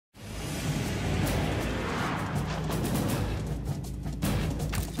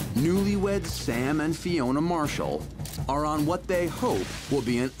Newlyweds Sam and Fiona Marshall are on what they hope will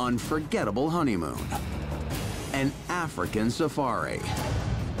be an unforgettable honeymoon. An African safari.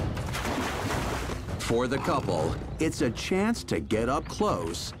 For the couple, it's a chance to get up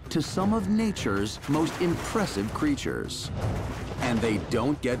close to some of nature's most impressive creatures. And they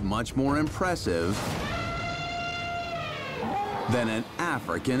don't get much more impressive than an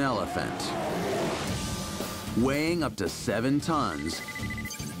African elephant. Weighing up to 7 tons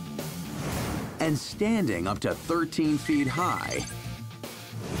and standing up to 13 feet high,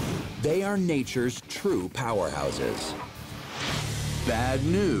 they are nature's true powerhouses. Bad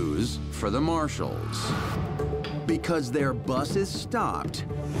news for the Marshalls, because their bus is stopped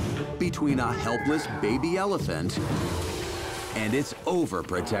between a helpless baby elephant and its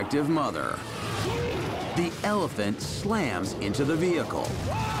overprotective mother. The elephant slams into the vehicle.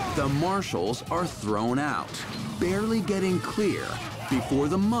 The Marshalls are thrown out, barely getting clear before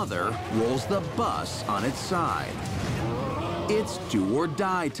the mother rolls the bus on its side. It's do or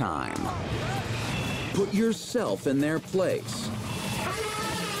die time. Put yourself in their place.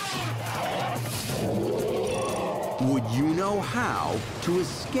 Would you know how to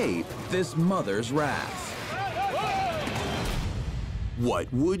escape this mother's wrath?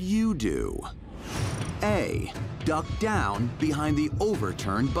 What would you do? A, duck down behind the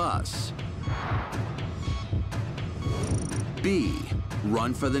overturned bus. B,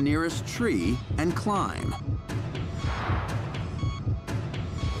 run for the nearest tree and climb.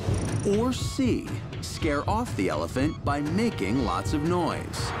 Or C, scare off the elephant by making lots of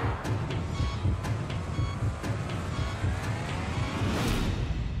noise.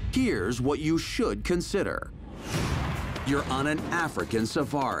 Here's what you should consider. You're on an African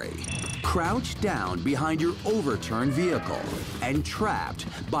safari, crouched down behind your overturned vehicle and trapped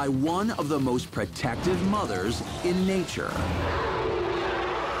by one of the most protective mothers in nature.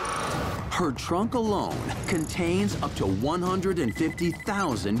 Her trunk alone contains up to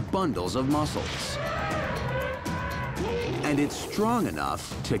 150,000 bundles of muscles. And it's strong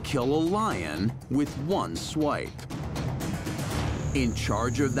enough to kill a lion with one swipe. In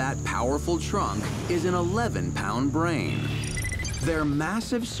charge of that powerful trunk is an 11-pound brain. Their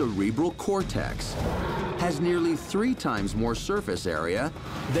massive cerebral cortex has nearly 3 times more surface area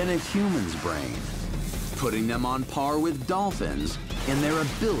than a human's brain, putting them on par with dolphins in their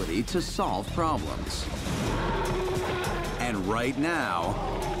ability to solve problems. And right now,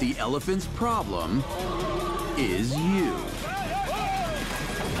 the elephant's problem is you.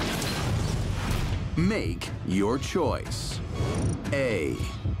 Make your choice. A,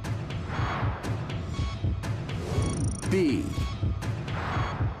 B,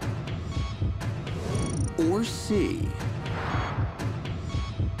 or C.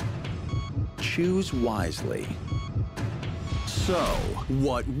 Choose wisely. So,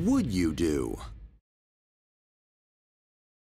 what would you do?